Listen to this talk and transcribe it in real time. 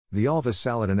The Alvis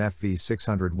Saladin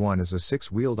FV601 is a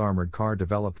six-wheeled armored car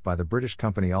developed by the British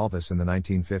company Alvis in the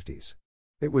 1950s.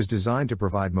 It was designed to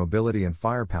provide mobility and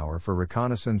firepower for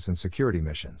reconnaissance and security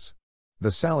missions.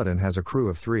 The Saladin has a crew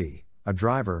of 3, a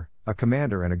driver, a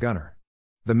commander and a gunner.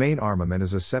 The main armament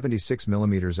is a 76mm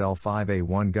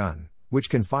L5A1 gun, which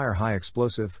can fire high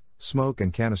explosive, smoke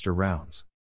and canister rounds.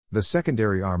 The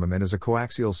secondary armament is a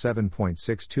coaxial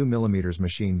 7.62mm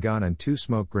machine gun and 2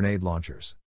 smoke grenade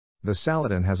launchers. The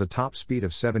Saladin has a top speed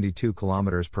of 72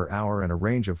 km per hour and a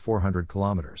range of 400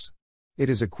 km. It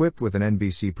is equipped with an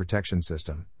NBC protection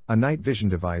system, a night vision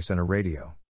device and a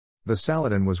radio. The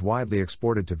Saladin was widely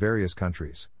exported to various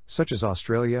countries, such as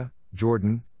Australia,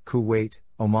 Jordan, Kuwait,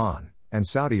 Oman, and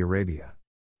Saudi Arabia.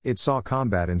 It saw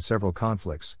combat in several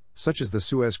conflicts, such as the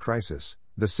Suez Crisis,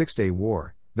 the Six-Day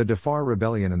War, the Darfur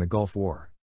Rebellion and the Gulf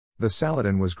War. The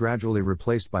Saladin was gradually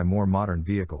replaced by more modern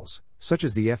vehicles, such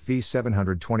as the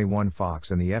FV721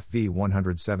 Fox and the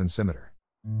FV107 Scimitar.